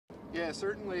Yeah,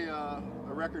 certainly a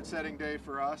record-setting day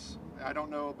for us. I don't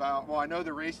know about, well, I know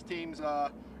the race teams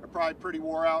are probably pretty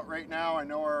wore out right now. I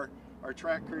know our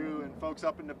track crew and folks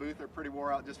up in the booth are pretty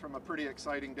wore out just from a pretty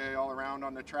exciting day all around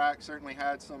on the track. Certainly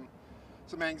had some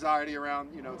anxiety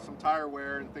around, you know, some tire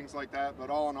wear and things like that. But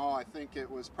all in all, I think it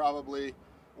was probably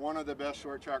one of the best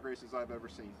short track races I've ever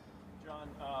seen. John,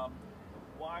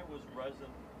 why was resin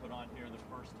put on here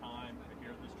the first time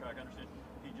here at this track? I understand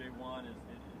PJ1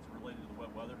 it's related to the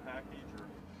wet weather package, or?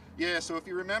 Yeah, so if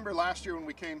you remember last year when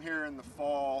we came here in the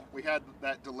fall, we had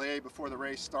that delay before the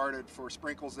race started for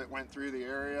sprinkles that went through the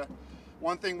area.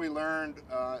 One thing we learned,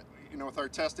 you know, with our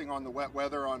testing on the wet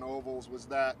weather on ovals was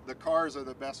that the cars are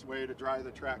the best way to dry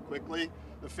the track quickly.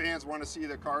 The fans want to see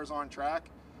the cars on track.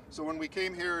 So when we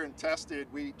came here and tested,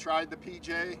 we tried the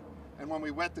PJ, and when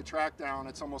we wet the track down,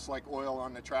 it's almost like oil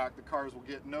on the track. The cars will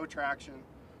get no traction.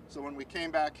 So when we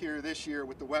came back here this year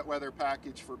with the wet weather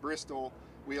package for Bristol,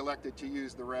 we elected to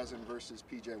use the resin versus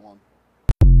PJ1.